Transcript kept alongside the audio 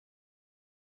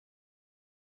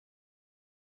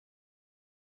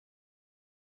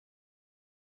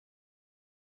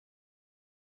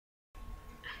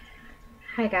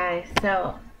Hi guys.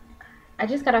 So I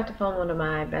just got off the phone with one of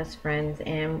my best friends,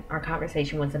 and our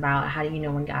conversation was about how do you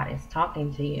know when God is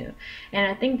talking to you.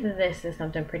 And I think that this is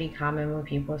something pretty common when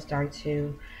people start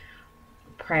to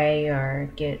pray or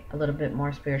get a little bit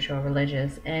more spiritual or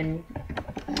religious. And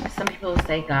some people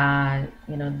say God,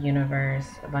 the universe,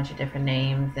 a bunch of different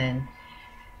names. And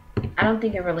I don't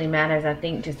think it really matters. I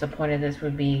think just the point of this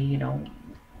would be,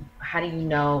 how do you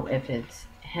know if it's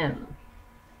Him?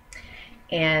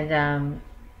 And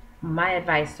my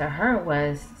advice to her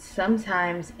was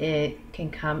sometimes it can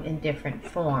come in different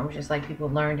forms, just like people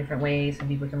learn different ways. Some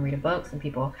people can read a book, some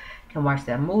people can watch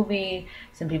that movie,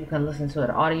 some people can listen to it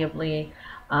audibly.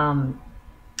 um,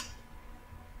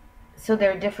 so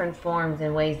there are different forms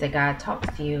and ways that God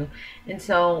talks to you. And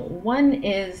so one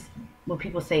is when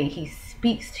people say He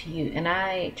speaks to you, and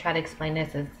I try to explain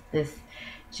this as this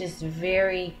just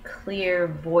very clear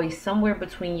voice somewhere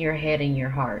between your head and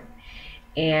your heart.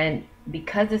 And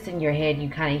because it's in your head, you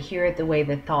kind of hear it the way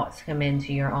the thoughts come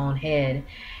into your own head.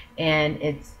 And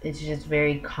it's just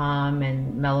very calm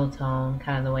and mellow tone,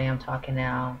 kind of the way I'm talking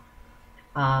now.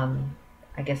 I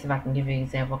guess if I can give you an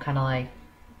example, kind of like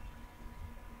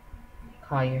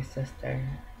call your sister,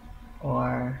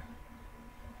 or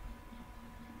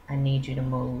I need you to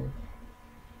move,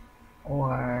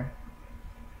 or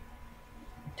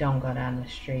don't go down the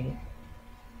street,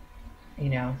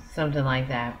 something like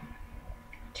that.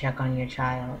 Check on your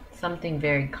child. Something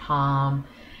very calm,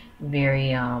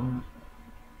 very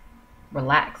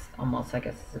relaxed, almost, I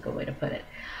guess is a good way to put it.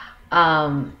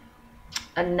 Um,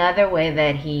 Another way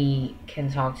that he can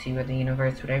talk to you, or the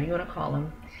universe, whatever you want to call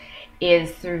him,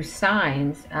 is through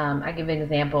signs. I give an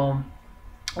example.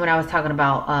 When I was talking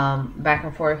about back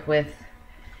and forth with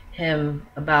him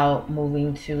about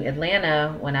moving to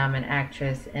Atlanta when I'm an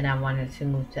actress, and I wanted to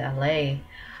move to LA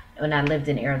when I lived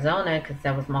in Arizona, because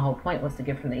that was my whole point, was to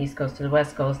get from the East Coast to the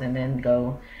West Coast and then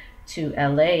go to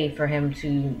LA. For him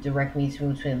to direct me to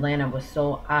move to Atlanta was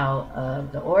so out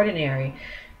of the ordinary,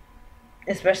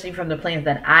 especially from the plans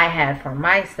that I had for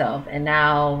myself. And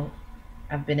now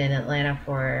I've been in Atlanta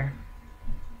for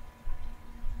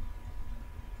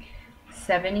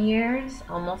 7 years,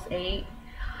 almost 8.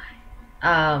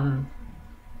 Um,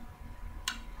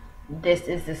 this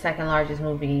is the second largest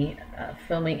movie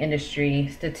filming industry,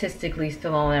 statistically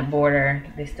still on that border.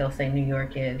 They still say New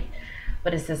York is,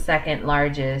 but it's the second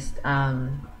largest.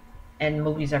 And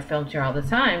movies are filmed here all the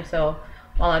time. So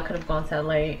while I could have gone to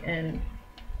LA and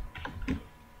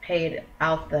paid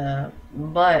out the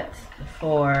butt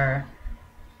for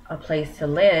a place to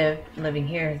live, living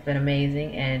here has been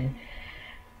amazing. And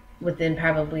within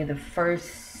probably the first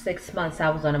 6 months, I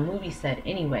was on a movie set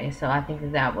anyway. So I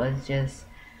think that was just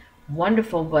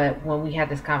wonderful. But when we had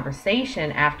this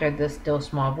conversation after the still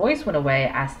small voice went away,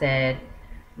 I said,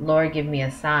 Lord, give me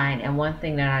a sign. And one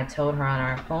thing that I told her on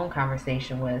our phone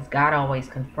conversation was God always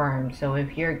confirms. So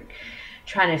if you're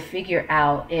trying to figure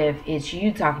out if it's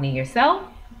you talking to yourself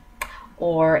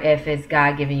or if it's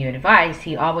God giving you advice,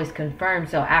 He always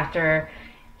confirms. So after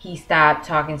He stopped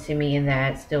talking to me in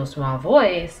that still small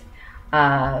voice,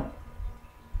 uh,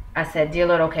 I said, Dear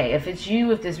Lord, okay, if it's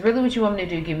you, if this is really what you want me to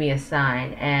do, give me a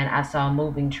sign. And I saw a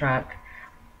moving truck,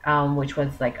 which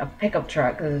was like a pickup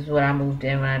truck, because this is what I moved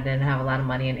in when I didn't have a lot of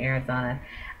money in Arizona.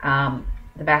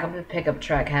 The back of the pickup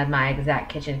truck had my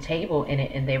exact kitchen table in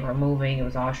it, and they were moving. It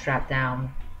was all strapped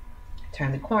down.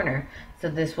 Turn the corner. So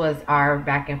this was our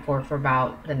back and forth for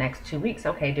about the next 2 weeks.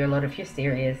 Okay, dear Lord, if you're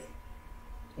serious,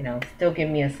 still give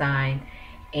me a sign.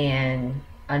 And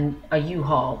a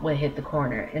U-Haul would hit the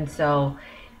corner. And so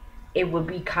it would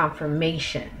be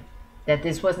confirmation that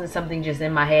this wasn't something just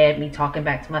in my head, me talking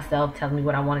back to myself, telling me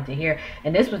what I wanted to hear.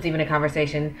 And this was even a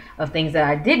conversation of things that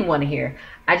I didn't want to hear.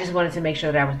 I just wanted to make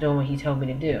sure that I was doing what He told me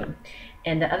to do.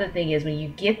 And the other thing is, when you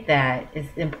get that,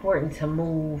 it's important to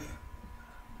move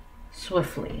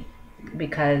swiftly,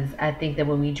 because I think that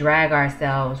when we drag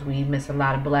ourselves, we miss a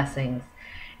lot of blessings.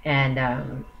 And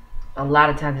a lot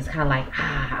of times it's kind of like,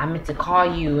 I meant to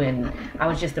call you, and I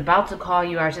was just about to call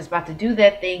you, I was just about to do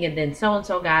that thing, and then so and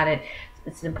so got it.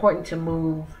 It's important to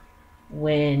move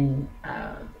when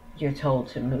you're told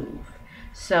to move.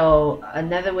 So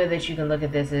another way that you can look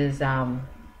at this is,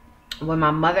 when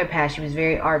my mother passed, she was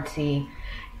very artsy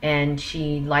and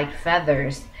she liked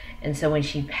feathers. And so when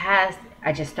she passed,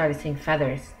 I just started seeing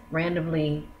feathers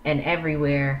randomly and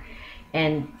everywhere.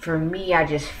 And for me, I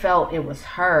just felt it was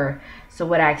her. So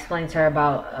what I explained to her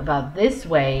about this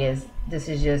way is, this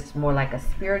is just more like a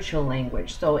spiritual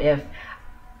language. So if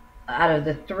out of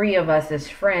the three of us as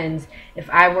friends, if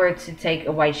I were to take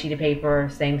a white sheet of paper,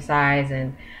 same size,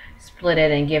 and split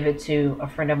it and give it to a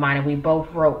friend of mine, and we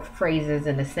both wrote phrases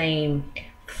in the same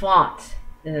font,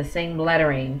 in the same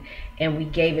lettering, and we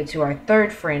gave it to our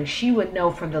third friend, she would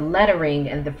know from the lettering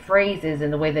and the phrases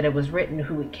and the way that it was written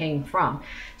who it came from.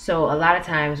 So a lot of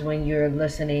times when you're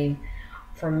listening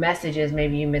for messages,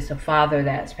 maybe you miss a father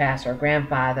that's passed or a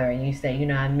grandfather, and you say,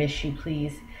 I miss you,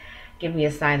 please give me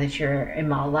a sign that you're in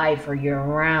my life or you're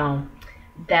around.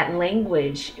 That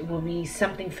language will be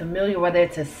something familiar, whether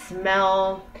it's a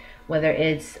smell, whether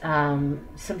it's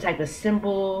some type of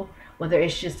symbol, whether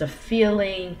it's just a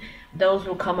feeling. Those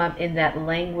will come up in that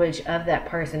language of that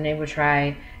person. They will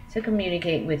try to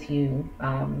communicate with you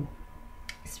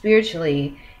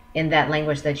spiritually in that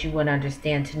language that you would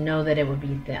understand, to know that it would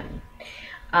be them.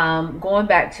 Going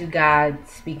back to God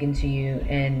speaking to you,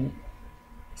 and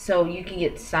so you can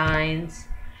get signs,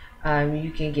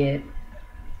 you can get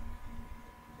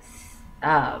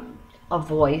a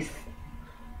voice.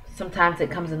 Sometimes it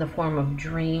comes in the form of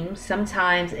dreams.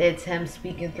 Sometimes it's him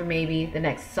speaking through, maybe the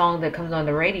next song that comes on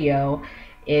the radio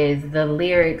is the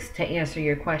lyrics to answer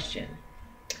your question.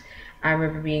 I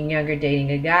remember being younger,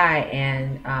 dating a guy,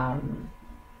 and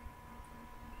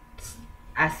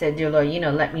I said, "Dear Lord,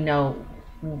 let me know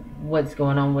what's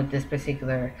going on with this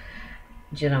particular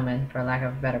gentleman," for lack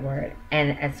of a better word.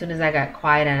 And as soon as I got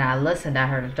quiet and I listened, I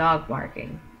heard a dog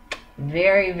barking.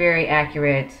 Very, very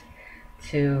accurate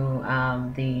to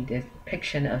the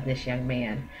depiction of this young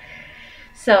man.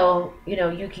 So,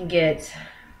 you can get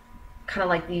kind of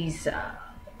like these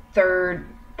third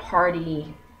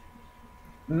party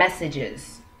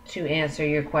messages to answer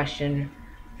your question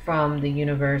from the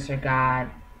universe or God.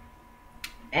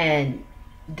 And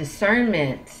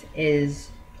discernment is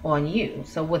on you.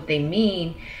 So what they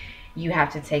mean, you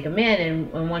have to take them in,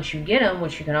 and once you get them,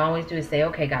 what you can always do is say,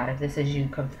 okay, God, if this is you,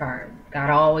 confirm. God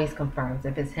always confirms.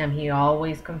 If it's him, he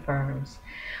always confirms.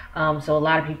 So a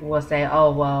lot of people will say,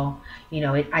 oh, well,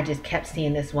 I just kept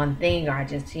seeing this one thing, or I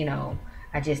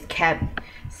just kept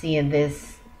seeing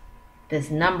this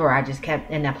number,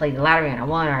 and I played the lottery and I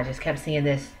won, or I just kept seeing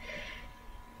this,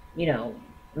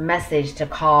 message to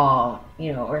call,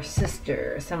 or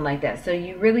sister or something like that. So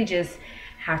you really just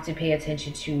have to pay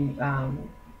attention to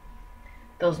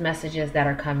those messages that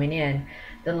are coming in.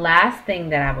 The last thing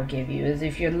that I will give you is,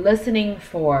 if you're listening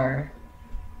for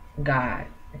God,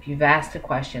 if you've asked a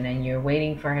question and you're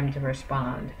waiting for him to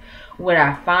respond, what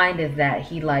I find is that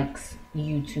he likes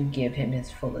you to give him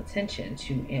his full attention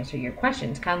to answer your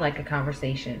questions. Kind of like a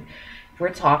conversation. If we're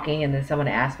talking and then someone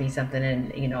asks me something,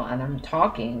 and and I'm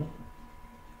talking,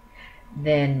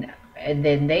 and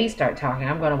then they start talking,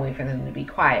 I'm going to wait for them to be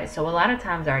quiet. So a lot of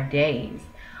times our days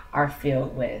are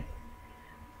filled with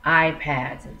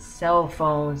iPads and cell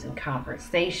phones and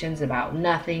conversations about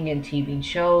nothing, and TV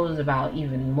shows about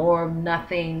even more of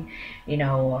nothing,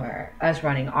 or us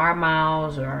running our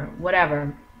mouths or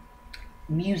whatever,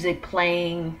 music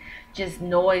playing, just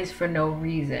noise for no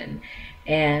reason.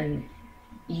 And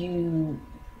you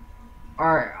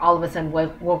are all of a sudden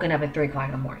woken up at 3 o'clock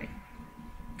in the morning.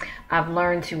 I've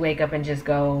learned to wake up and just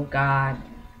go, God,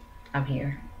 I'm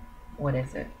here. What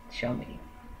is it? Show me.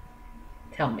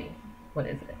 Tell me. What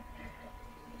is it?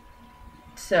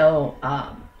 So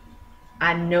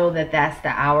I know that that's the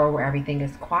hour where everything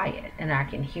is quiet and I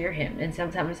can hear him. And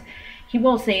sometimes he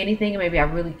won't say anything, and maybe I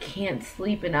really can't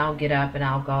sleep, and I'll get up and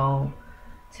I'll go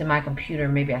to my computer.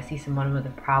 Maybe I see someone with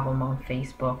a problem on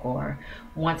Facebook, or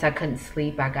once I couldn't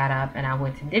sleep, I got up and I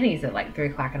went to Denny's at like 3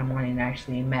 o'clock in the morning and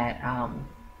actually met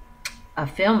a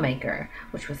filmmaker,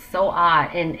 which was so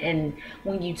odd. And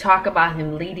when you talk about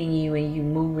him leading you and you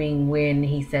moving when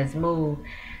he says move,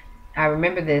 I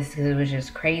remember this because it was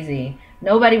just crazy.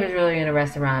 Nobody was really in a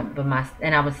restaurant but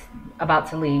and I was about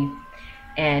to leave,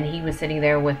 and he was sitting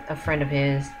there with a friend of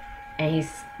his, and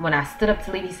when I stood up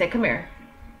to leave, he said, come here.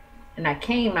 And I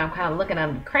came, and I'm kind of looking at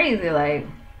him crazy, like,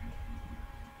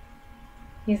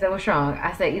 he said, what's wrong?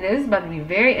 I said, either this is about to be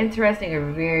very interesting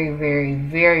or very, very,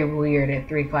 very weird at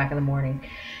 3 o'clock in the morning.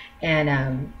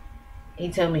 And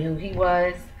he told me who he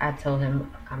was. I told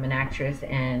him I'm an actress,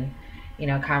 and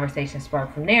conversation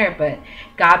sparked from there. But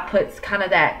God puts kind of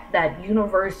that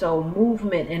universal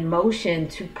movement in motion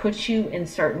to put you in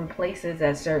certain places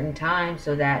at certain times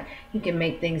so that he can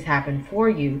make things happen for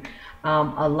you.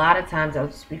 A lot of times,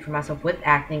 I'll speak for myself, with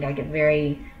acting, I get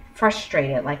very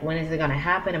frustrated. Like, when is it going to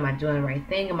happen? Am I doing the right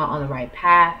thing? Am I on the right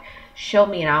path? Show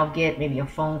me, and I'll get maybe a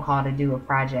phone call to do a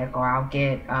project, or I'll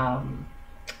get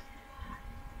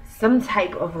some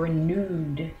type of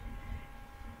renewed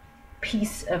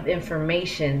piece of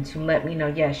information to let me know,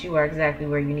 yes, you are exactly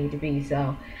where you need to be.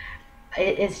 So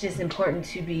it's just important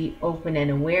to be open and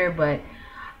aware. But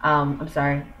I'm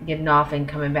sorry, getting off and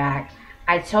coming back.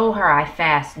 I told her I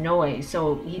fast noise,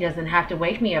 so he doesn't have to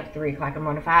wake me up 3 o'clock in the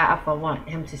morning. If I want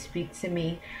him to speak to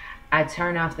me, I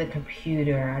turn off the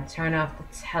computer, I turn off the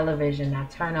television, I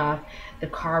turn off the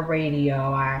car radio,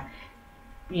 I,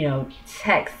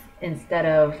 text instead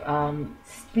of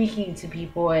speaking to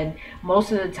people. And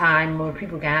most of the time, where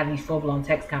people can have these full blown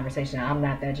text conversations, I'm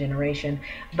not that generation,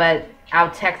 but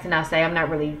I'll text and I'll say, I'm not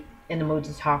really in the mood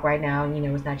to talk right now.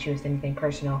 It's not you, it's anything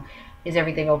personal. Is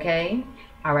everything okay?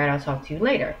 All right, I'll talk to you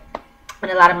later.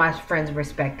 And a lot of my friends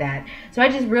respect that. So I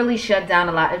just really shut down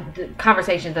a lot of the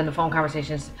conversations and the phone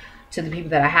conversations to the people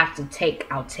that I have to take,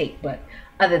 I'll take. But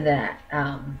other than that,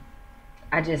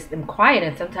 I just am quiet.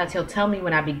 And sometimes he'll tell me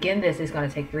when I begin this, it's going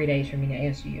to take 3 days for me to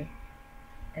answer you.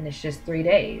 And it's just 3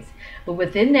 days. But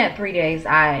within that 3 days,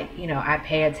 I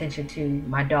pay attention to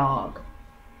my dog.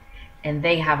 And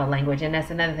they have a language. And that's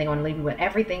another thing I want to leave you with.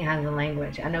 Everything has a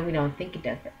language. I know we don't think it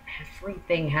does, but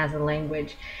everything has a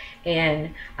language.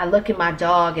 And I look at my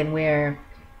dog and where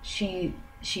she's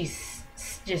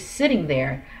just sitting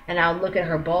there, and I'll look at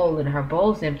her bowl and her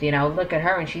bowl's empty, and I'll look at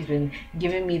her and she's been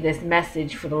giving me this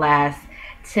message for the last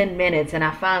 10 minutes and I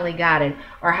finally got it.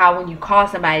 Or how when you call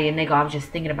somebody and they go, I was just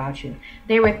thinking about you.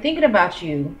 They were thinking about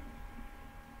you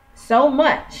so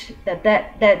much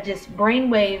that just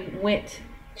brainwave went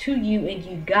to you and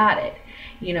you got it.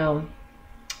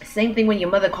 Same thing when your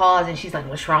mother calls and she's like,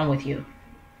 what's wrong with you?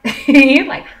 You're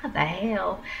like, how the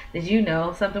hell did you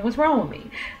know something was wrong with me?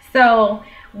 So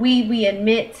we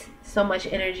emit so much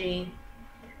energy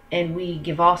and we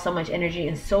give off so much energy,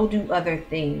 and so do other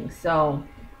things. So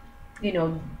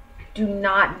do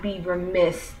not be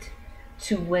remiss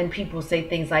to when people say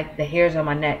things like the hairs on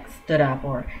my neck stood up,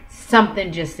 or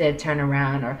something just said turn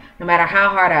around, or no matter how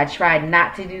hard I tried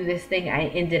not to do this thing, I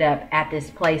ended up at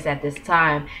this place at this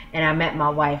time and I met my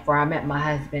wife or I met my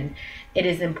husband. It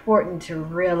is important to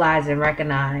realize and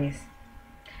recognize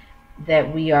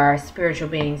that we are spiritual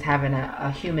beings having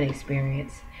a human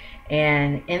experience,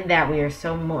 and in that we are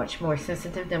so much more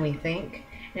sensitive than we think.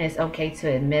 And it's okay to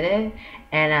admit it.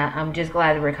 And I'm just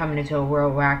glad that we're coming into a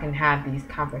world where I can have these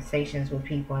conversations with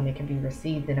people and it can be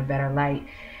received in a better light.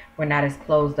 We're not as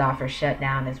closed off or shut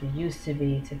down as we used to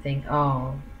be, to think,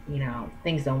 oh,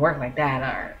 things don't work like that,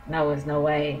 or no, there's no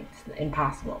way, it's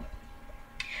impossible.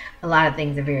 A lot of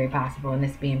things are very possible, and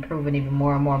it's being proven even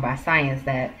more and more by science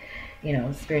that,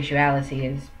 spirituality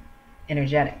is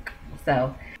energetic.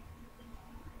 So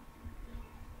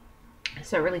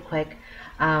really quick,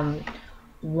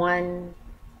 one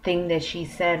thing that she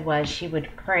said was she would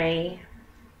pray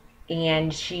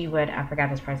and she would, I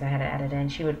forgot this part, I had to edit in,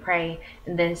 she would pray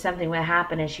and then something would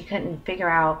happen and she couldn't figure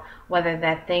out whether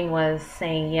that thing was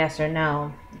saying yes or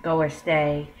no, go or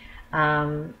stay,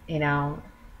 happy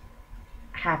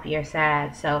or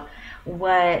sad. So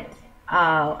what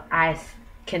I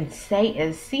can say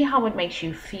is, see how it makes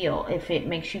you feel. If it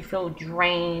makes you feel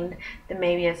drained, then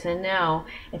maybe it's a no.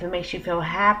 If it makes you feel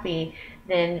happy,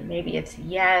 then maybe it's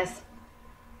yes.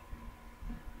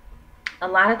 A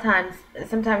lot of times,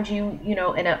 sometimes in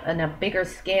a bigger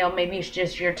scale, maybe it's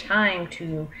just your time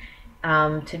to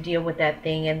deal with that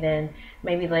thing, and then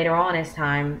maybe later on it's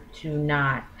time to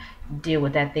not deal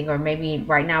with that thing, or maybe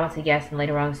right now it's a yes and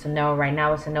later on it's a no. Right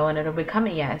now it's a no and it'll become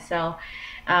a yes. So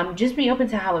just be open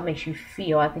to how it makes you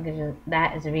feel. I think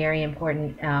that is very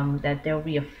important, that there will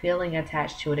be a feeling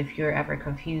attached to it if you're ever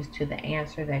confused to the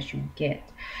answer that you get.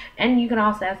 And you can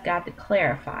also ask God to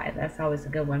clarify. That's always a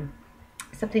good one.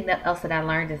 Something else that I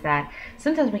learned is that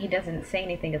sometimes when he doesn't say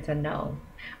anything, it's a no.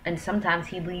 And sometimes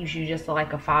he leaves you just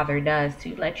like a father does,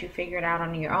 to let you figure it out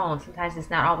on your own. Sometimes it's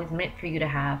not always meant for you to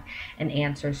have an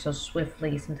answer so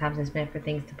swiftly. Sometimes it's meant for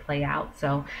things to play out.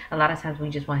 So a lot of times we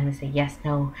just want him to say yes,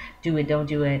 no, do it, don't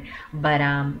do it. But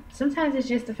sometimes it's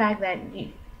just the fact that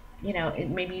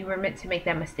maybe you were meant to make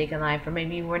that mistake in life, or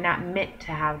maybe you were not meant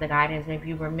to have the guidance. Maybe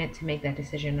you were meant to make that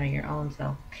decision on your own.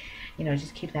 So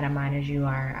just keep that in mind as you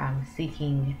are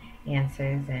seeking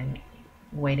answers and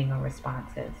waiting on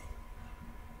responses.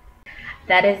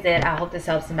 That is it. I hope this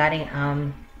helps somebody.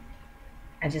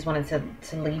 I just wanted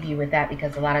to leave you with that,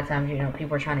 because a lot of times,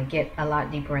 people are trying to get a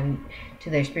lot deeper into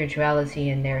their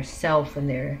spirituality and their self and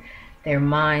their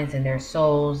minds and their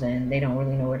souls, and they don't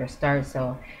really know where to start.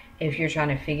 So if you're trying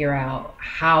to figure out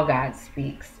how God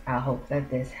speaks, I hope that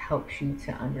this helps you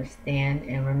to understand.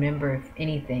 And remember, if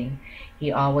anything,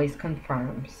 he always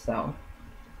confirms. So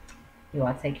you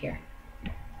all take care.